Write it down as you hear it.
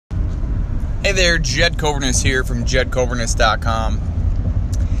Hey there, Jed Coverness here from JedCoverness.com.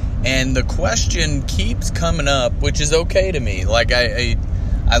 And the question keeps coming up, which is okay to me. Like, I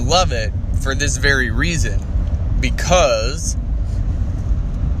love it for this very reason. Because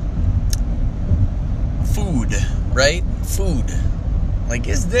food, right? Food. Like,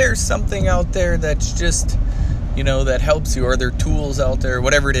 is there something out there that's just, that helps you? Are there tools out there?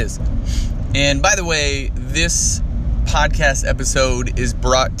 Whatever it is. And by the way, this podcast episode is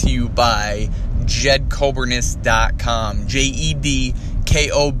brought to you by JedCoverness.com.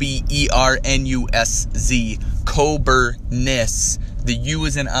 JedKobernusz. Coberness. The U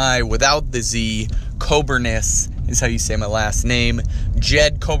is an I without the Z. Coberness is how you say my last name.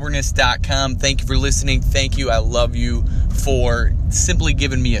 JedCoverness.com. Thank you for listening. Thank you. I love you for simply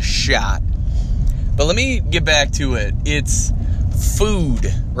giving me a shot. But let me get back to it. It's food,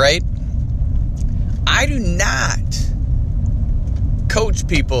 right? I do not coach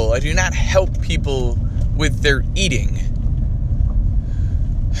people. I do not help people with their eating.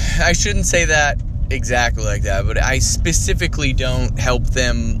 I shouldn't say that exactly like that, but I specifically don't help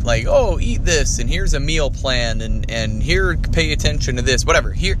them like, oh, eat this, and here's a meal plan, and here, pay attention to this,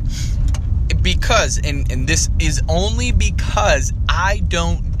 whatever. Here, because, and this is only because I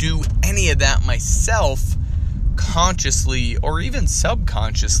don't do any of that myself consciously or even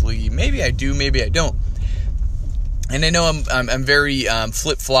subconsciously. Maybe I do, maybe I don't. And I know I'm very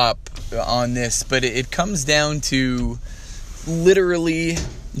flip-flop on this, but it comes down to literally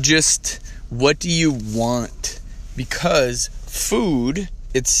just what do you want? Because food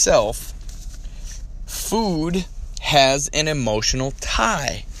itself, food has an emotional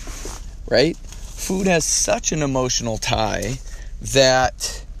tie, right? Food has such an emotional tie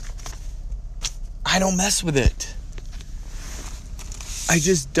that I don't mess with it. I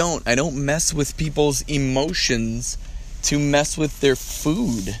just don't. I don't mess with people's emotions to mess with their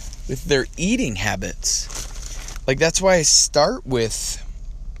food, with their eating habits. Like, that's why I start with,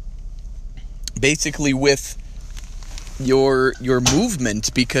 basically with your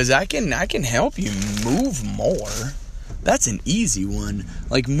movement, because I can help you move more. That's an easy one.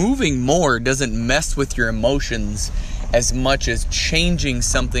 Like, moving more doesn't mess with your emotions as much as changing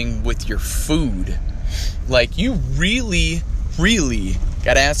something with your food. Like, you really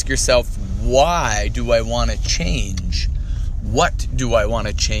got to ask yourself, why do I want to change? What do I want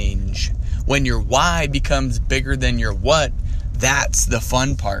to change? When your why becomes bigger than your what, that's the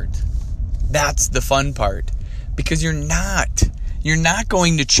fun part. That's the fun part. Because you're not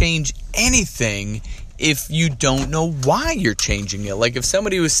going to change anything if you don't know why you're changing it. Like, if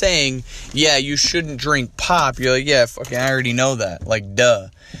somebody was saying, yeah, you shouldn't drink pop, you're like, yeah, fucking, I already know that. Like, duh.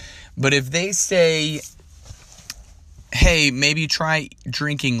 But if they say, hey, maybe try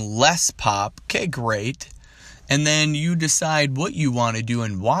drinking less pop, okay, great. And then you decide what you want to do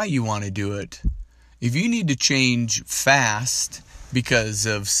and why you want to do it. If you need to change fast because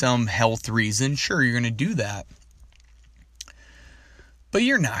of some health reason, sure, you're going to do that. But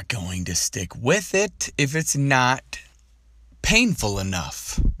you're not going to stick with it if it's not painful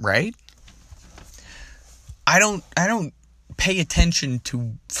enough, right? I don't pay attention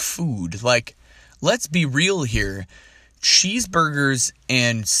to food. Like, let's be real here. Cheeseburgers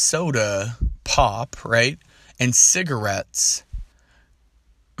and soda pop, right? And cigarettes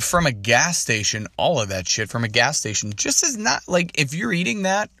from a gas station, all of that shit from a gas station, just is not, like, if you're eating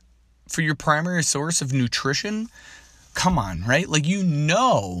that for your primary source of nutrition, come on, right? Like,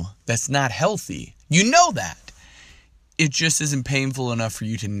 that's not healthy. You know that. It just isn't painful enough for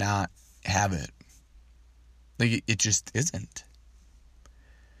you to not have it. Like, it just isn't.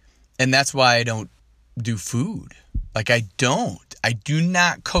 And that's why I don't do food. Like, I do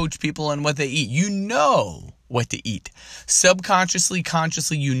not coach people on what they eat. You know what to eat. Subconsciously,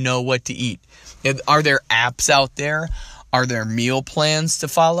 consciously, you know what to eat. Are there apps out there? Are there meal plans to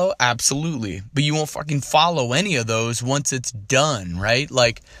follow? Absolutely. But you won't fucking follow any of those once it's done, right?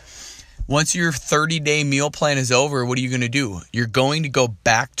 Like, once your 30-day meal plan is over, what are you going to do? You're going to go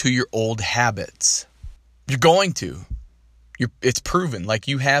back to your old habits. You're going to. It's proven. Like,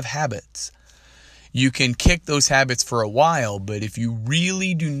 you have habits. You can kick those habits for a while, but if you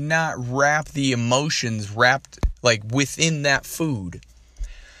really do not wrap the emotions like within that food,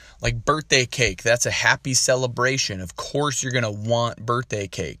 like birthday cake, that's a happy celebration. Of course you're going to want birthday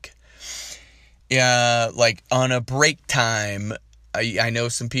cake. Like on a break time, I know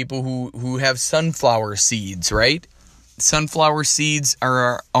some people who have sunflower seeds, right? Sunflower seeds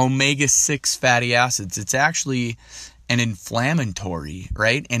are omega-6 fatty acids. It's actually an inflammatory,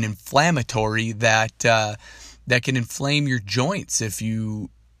 right? An inflammatory that can inflame your joints if you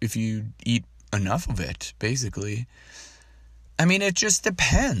eat enough of it, basically. I mean, it just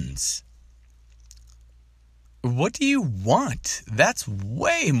depends. what do you want? That's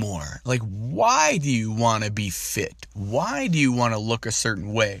way more. Like, why do you want to be fit? Why do you want to look a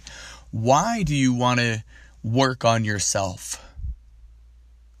certain way? Why do you want to work on yourself?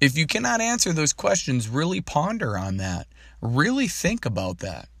 If you cannot answer those questions, really ponder on that. Really think about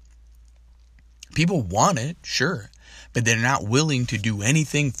that. People want it, sure, but they're not willing to do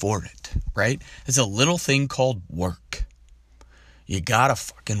anything for it, right? It's a little thing called work. You gotta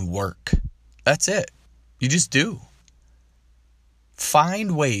fucking work. That's it. You just do.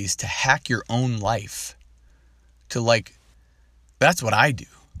 Find ways to hack your own life. That's what I do.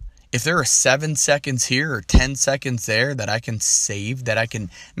 If there are 7 seconds here or 10 seconds there that I can save, that I can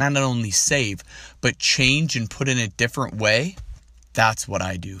not only save, but change and put in a different way, that's what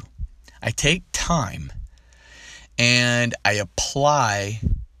I do. I take time and I apply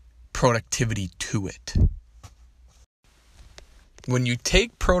productivity to it. When you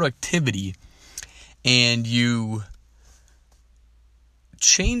take productivity and you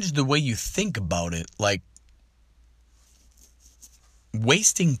change the way you think about it, like,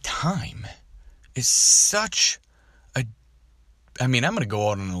 wasting time is such a... I'm going to go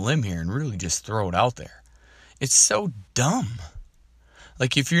out on a limb here and really just throw it out there. It's so dumb.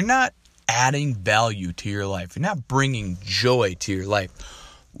 Like, if you're not adding value to your life, you're not bringing joy to your life,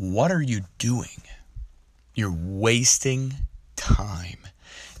 what are you doing? You're wasting time.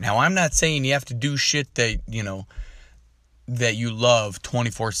 Now, I'm not saying you have to do shit that, that you love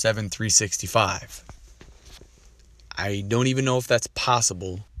 24/7, 365. I don't even know if that's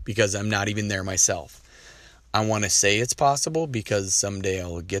possible because I'm not even there myself. I want to say it's possible because someday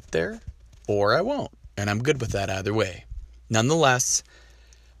I'll get there or I won't. And I'm good with that either way. Nonetheless,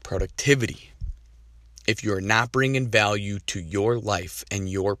 productivity. If you're not bringing value to your life and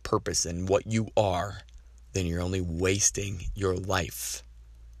your purpose and what you are, then you're only wasting your life.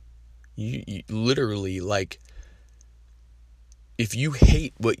 You literally, like, if you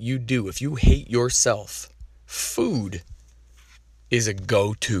hate what you do, if you hate yourself, food is a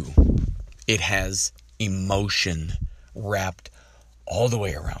go-to. It has emotion wrapped all the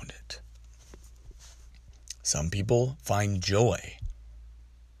way around it. Some people find joy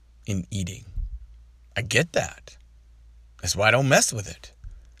in eating. I get that. That's why I don't mess with it.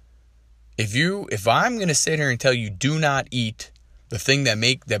 If I'm going to sit here and tell you do not eat the thing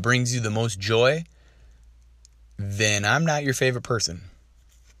that brings you the most joy, then I'm not your favorite person.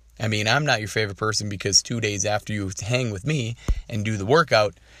 I'm not your favorite person because 2 days after you hang with me and do the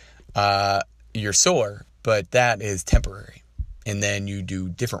workout, you're sore, but that is temporary. And then you do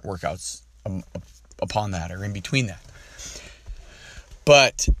different workouts upon that or in between that.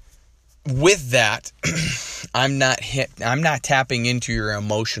 But with that, I'm not tapping into your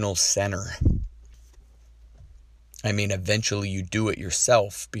emotional center. Eventually you do it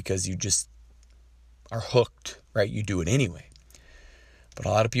yourself because you just are hooked, right? You do it anyway. But a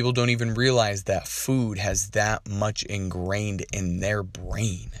lot of people don't even realize that food has that much ingrained in their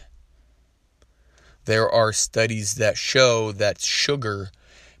brain. There are studies that show that sugar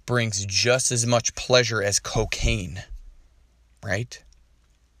brings just as much pleasure as cocaine, right?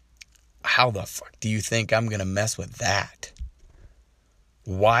 How the fuck do you think I'm going to mess with that?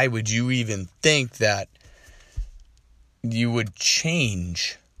 Why would you even think that you would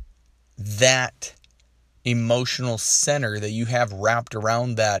change that emotional center that you have wrapped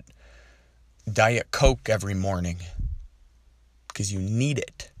around that Diet Coke every morning? Because you need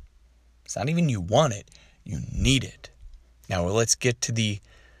it. It's not even you want it, you need it. Now let's get to the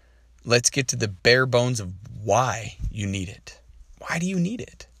bare bones of why you need it. Why do you need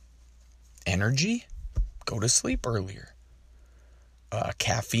it? Energy? Go to sleep earlier.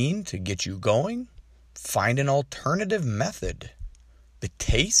 Caffeine to get you going? Find an alternative method. The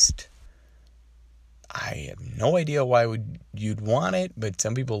taste? I have no idea why you'd want it, but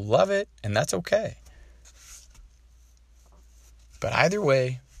some people love it, and that's okay. But either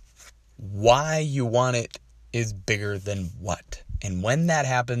way, why you want it is bigger than what. And when that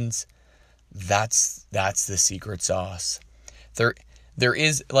happens, that's the secret sauce. There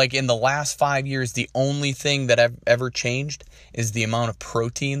is, like, in the last 5 years, the only thing that I've ever changed is the amount of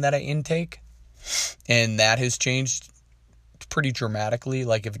protein that I intake. And that has changed pretty dramatically.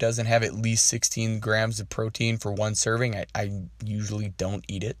 Like, if it doesn't have at least 16 grams of protein for one serving, I usually don't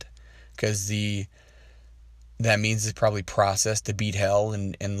eat it. Because that means it's probably processed to beat hell.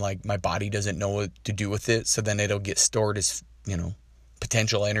 And like, my body doesn't know what to do with it. So then it'll get stored as,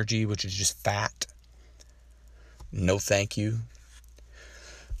 potential energy, which is just fat. No thank you.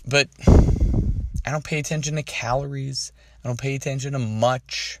 But I don't pay attention to calories. I don't pay attention to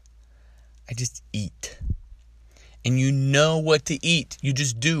much. I just eat. And you know what to eat. You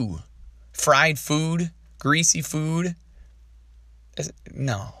just do. Fried food, Greasy food?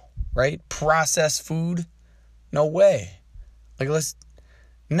 No, right? Processed food? No way.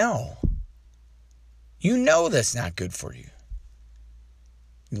 No. You know that's not good for you.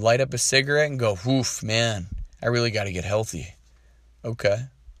 You light up a cigarette and go, oof, man, I really got to get healthy. Okay.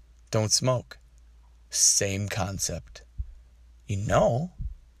 Don't smoke. Same concept. You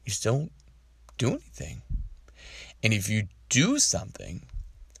just don't do anything. And if you do something,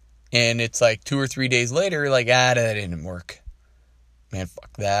 and it's like 2 or 3 days later, you're like, that didn't work. Man,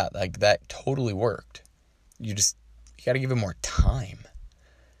 fuck that. Like, that totally worked. You got to give it more time.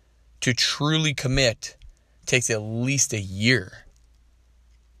 To truly commit takes at least a year.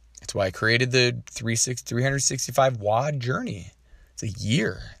 That's why I created the 365 WOD journey. It's a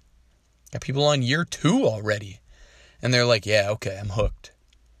year. Got people on year 2 already. And they're like, yeah, okay, I'm hooked.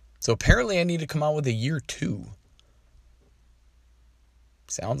 So apparently I need to come out with a year 2.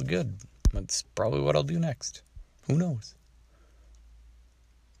 Sounds good. That's probably what I'll do next. Who knows?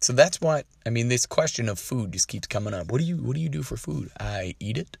 So that's what, this question of food just keeps coming up. What do you do for food? I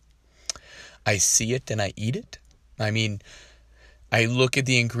eat it. I see it and I eat it. I look at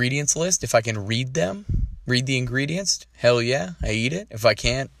the ingredients list. If I can read the ingredients, hell yeah, I eat it. If I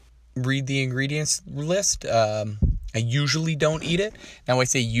can't read the ingredients list, I usually don't eat it. Now I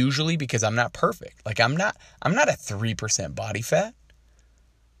say usually because I'm not perfect. Like I'm not a 3% body fat.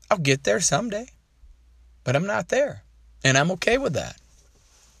 I'll get there someday, but I'm not there. And I'm okay with that.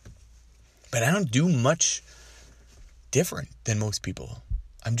 But I don't do much different than most people.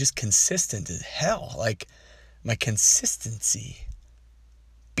 I'm just consistent as hell. Like, my consistency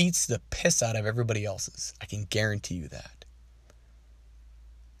beats the piss out of everybody else's. I can guarantee you that.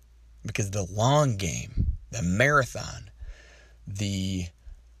 Because the long game, the marathon, the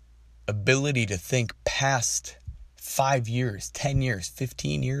ability to think past 5 years, 10 years,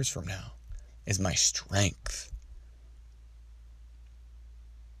 15 years from now is my strength.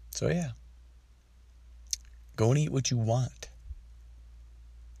 So yeah. Go and eat what you want.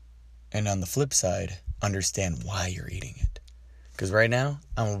 And on the flip side, understand why you're eating it. Because right now,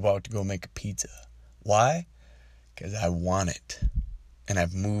 I'm about to go make a pizza. Why? Because I want it. And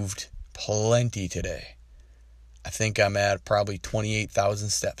I've moved plenty today. I think I'm at probably 28,000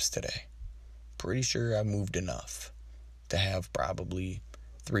 steps today. Pretty sure I moved enough to have probably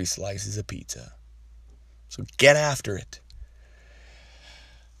 3 slices of pizza. So get after it.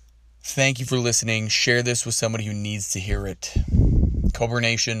 Thank you for listening. Share this with somebody who needs to hear it. Cobra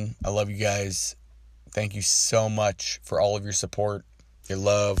Nation, I love you guys. Thank you so much for all of your support, your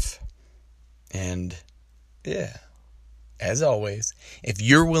love, and yeah, as always, if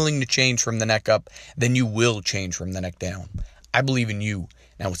you're willing to change from the neck up, then you will change from the neck down. I believe in you.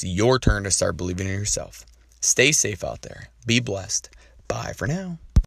 Now it's your turn to start believing in yourself. Stay safe out there. Be blessed. Bye for now.